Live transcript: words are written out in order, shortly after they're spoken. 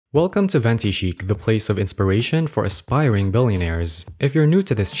Welcome to ventichic, the place of inspiration for aspiring billionaires. If you're new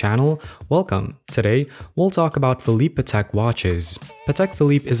to this channel, welcome. Today, we'll talk about Philippe Patek watches. Patek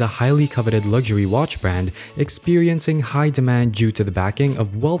Philippe is a highly coveted luxury watch brand experiencing high demand due to the backing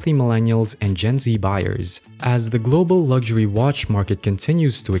of wealthy millennials and Gen Z buyers. As the global luxury watch market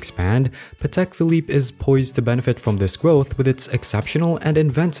continues to expand, Patek Philippe is poised to benefit from this growth with its exceptional and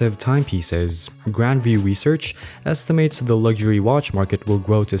inventive timepieces. Grand View Research estimates the luxury watch market will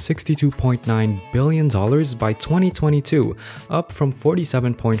grow to $62.9 billion by 2022, up from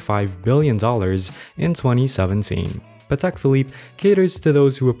 $47.5 billion in 2017. Patek Philippe caters to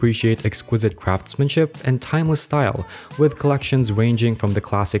those who appreciate exquisite craftsmanship and timeless style, with collections ranging from the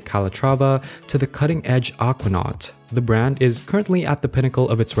classic Calatrava to the cutting-edge Aquanaut. The brand is currently at the pinnacle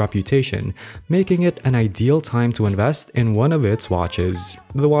of its reputation, making it an ideal time to invest in one of its watches.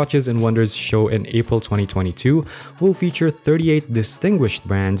 The Watches and Wonders show in April 2022 will feature 38 distinguished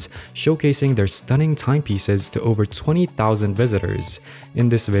brands showcasing their stunning timepieces to over 20,000 visitors. In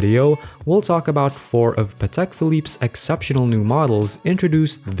this video, we'll talk about 4 of Patek Philippe's exceptional new models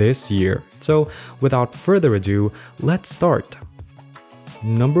introduced this year. So, without further ado, let's start.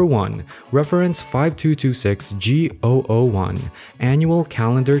 Number 1. Reference 5226G001 Annual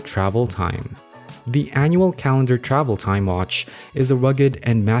Calendar Travel Time. The Annual Calendar Travel Time watch is a rugged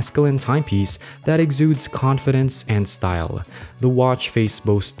and masculine timepiece that exudes confidence and style. The watch face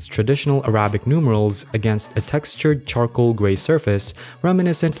boasts traditional Arabic numerals against a textured charcoal gray surface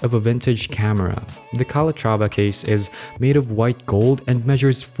reminiscent of a vintage camera. The Calatrava case is made of white gold and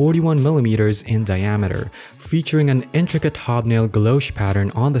measures 41mm in diameter, featuring an intricate hobnail galoche pattern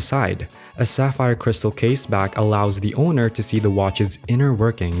on the side. A sapphire crystal case back allows the owner to see the watch's inner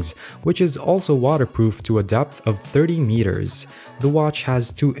workings, which is also waterproof to a depth of 30 meters. The watch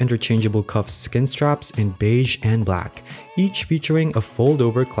has 2 interchangeable cuff skin straps in beige and black, each featuring a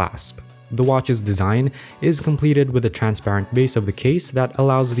fold-over clasp. The watch's design is completed with a transparent base of the case that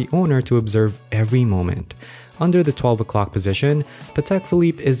allows the owner to observe every moment. Under the 12 o'clock position, Patek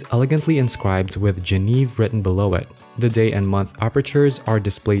Philippe is elegantly inscribed with Genève written below it. The day and month apertures are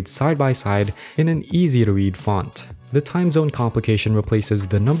displayed side by side in an easy-to-read font. The time zone complication replaces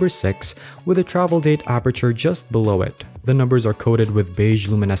the number 6 with a travel date aperture just below it. The numbers are coated with beige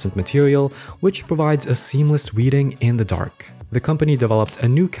luminescent material, which provides a seamless reading in the dark. The company developed a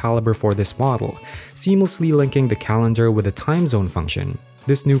new caliber for this model, seamlessly linking the calendar with a time zone function.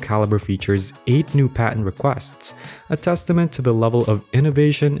 This new caliber features 8 new patent requests, a testament to the level of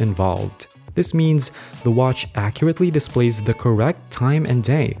innovation involved. This means the watch accurately displays the correct time and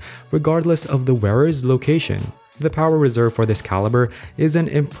day, regardless of the wearer's location. The power reserve for this caliber is an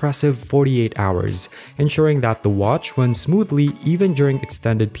impressive 48 hours, ensuring that the watch runs smoothly even during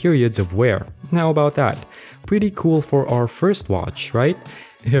extended periods of wear. How about that? Pretty cool for our first watch, right?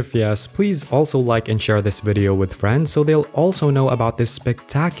 If yes, please also like and share this video with friends so they'll also know about this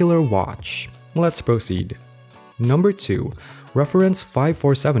spectacular watch. Let's proceed. Number 2. Reference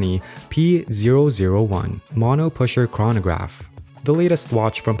 5470P001 Mono Pusher Chronograph. The latest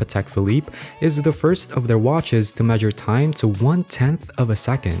watch from Patek Philippe is the first of their watches to measure time to 1/10 of a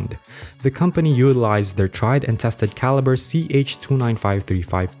second. The company utilized their tried and tested caliber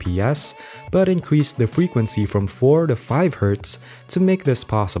CH29535PS, but increased the frequency from 4 to 5 Hz to make this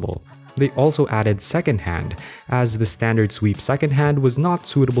possible. They also added second hand, as the standard sweep second hand was not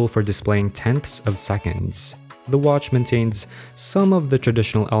suitable for displaying tenths of seconds. The watch maintains some of the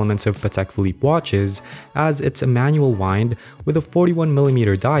traditional elements of Patek Philippe watches, as it's a manual wind with a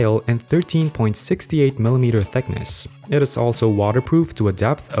 41mm dial and 13.68mm thickness. It is also waterproof to a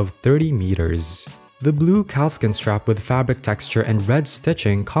depth of 30 meters. The blue calfskin strap with fabric texture and red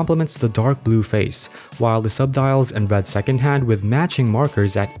stitching complements the dark blue face, while the subdials and red second hand with matching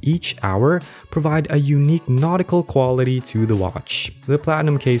markers at each hour provide a unique nautical quality to the watch. The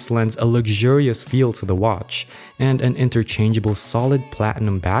platinum case lends a luxurious feel to the watch, and an interchangeable solid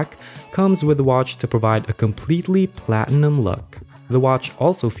platinum back comes with the watch to provide a completely platinum look. The watch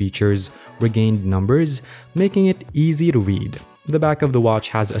also features regained numbers, making it easy to read. The back of the watch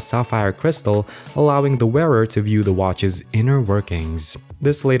has a sapphire crystal, allowing the wearer to view the watch's inner workings.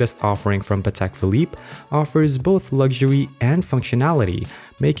 This latest offering from Patek Philippe offers both luxury and functionality,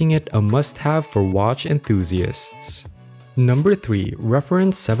 making it a must-have for watch enthusiasts. Number 3.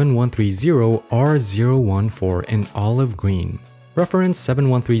 Reference 7130R014 in olive green. Reference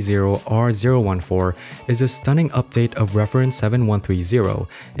 7130R014 is a stunning update of Reference 7130,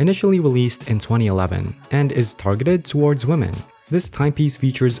 initially released in 2011, and is targeted towards women. This timepiece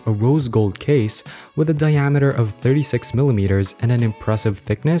features a rose gold case with a diameter of 36mm and an impressive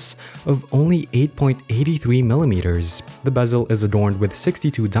thickness of only 8.83mm. The bezel is adorned with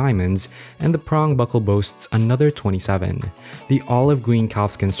 62 diamonds and the prong buckle boasts another 27. The olive green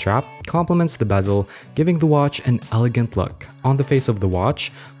calfskin strap complements the bezel, giving the watch an elegant look. On the face of the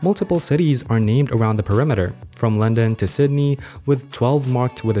watch, multiple cities are named around the perimeter, from London to Sydney, with 12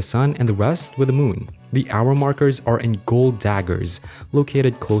 marked with a sun and the rest with a moon. The hour markers are in gold daggers,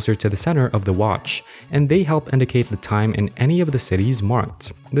 located closer to the center of the watch, and they help indicate the time in any of the cities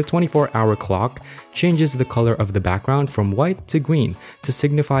marked. The 24-hour clock changes the color of the background from white to green to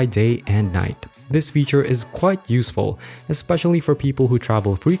signify day and night. This feature is quite useful, especially for people who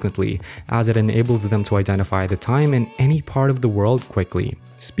travel frequently, as it enables them to identify the time in any part of the world quickly.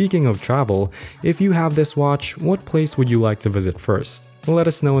 Speaking of travel, if you have this watch, what place would you like to visit first? Let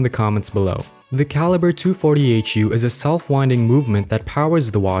us know in the comments below. The caliber 240HU is a self-winding movement that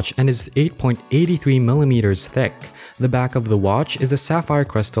powers the watch and is 8.83mm thick. The back of the watch is a sapphire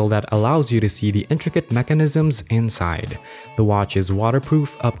crystal that allows you to see the intricate mechanisms inside. The watch is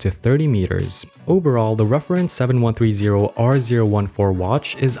waterproof up to 30 meters. Overall, the reference 7130R014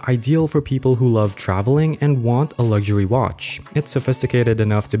 watch is ideal for people who love traveling and want a luxury watch. It's sophisticated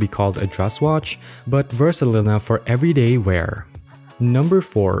enough to be called a dress watch, but versatile enough for everyday wear. Number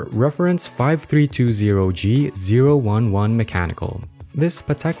 4. Reference 5320G011 Mechanical. This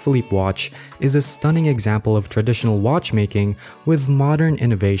Patek Philippe watch is a stunning example of traditional watchmaking with modern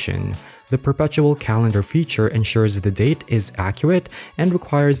innovation. The perpetual calendar feature ensures the date is accurate and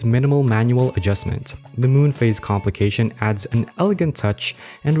requires minimal manual adjustment. The moon phase complication adds an elegant touch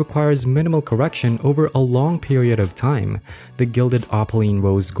and requires minimal correction over a long period of time. The gilded opaline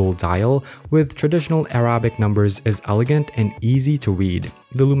rose gold dial with traditional Arabic numbers is elegant and easy to read.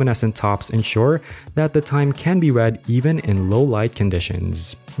 The luminescent tops ensure that the time can be read even in low light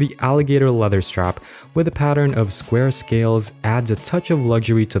conditions. The alligator leather strap with a pattern of square scales adds a touch of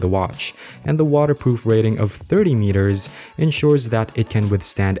luxury to the watch, and the waterproof rating of 30 meters ensures that it can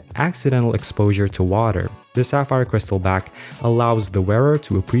withstand accidental exposure to water. The sapphire crystal back allows the wearer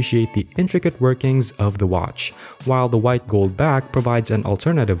to appreciate the intricate workings of the watch, while the white gold back provides an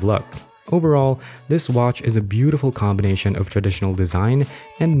alternative look. Overall, this watch is a beautiful combination of traditional design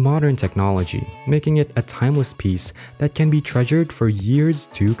and modern technology, making it a timeless piece that can be treasured for years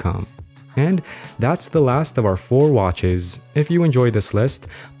to come. And that's the last of our 4 watches. If you enjoyed this list,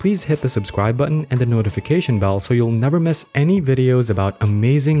 please hit the subscribe button and the notification bell so you'll never miss any videos about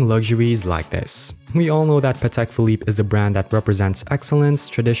amazing luxuries like this. We all know that Patek Philippe is a brand that represents excellence,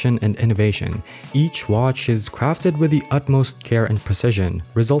 tradition, and innovation. Each watch is crafted with the utmost care and precision,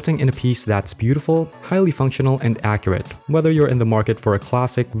 resulting in a piece that's beautiful, highly functional, and accurate. Whether you're in the market for a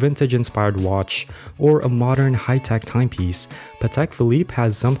classic, vintage-inspired watch or a modern, high-tech timepiece, Patek Philippe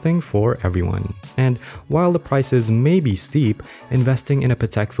has something for everyone. And while the prices may be steep, investing in a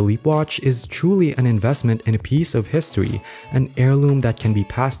Patek Philippe watch is truly an investment in a piece of history, an heirloom that can be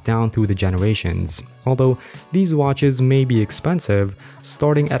passed down through the generations. Although these watches may be expensive,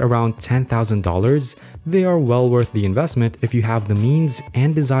 starting at around $10,000, they are well worth the investment if you have the means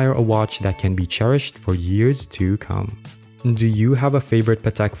and desire a watch that can be cherished for years to come. Do you have a favorite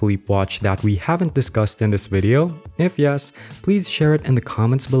Patek Philippe watch that we haven't discussed in this video? If yes, please share it in the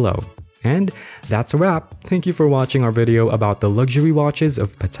comments below. And that's a wrap. Thank you for watching our video about the luxury watches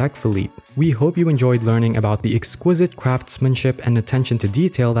of Patek Philippe. We hope you enjoyed learning about the exquisite craftsmanship and attention to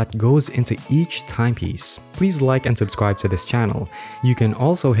detail that goes into each timepiece. Please like and subscribe to this channel. You can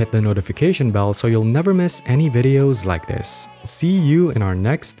also hit the notification bell so you'll never miss any videos like this. See you in our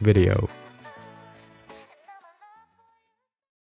next video.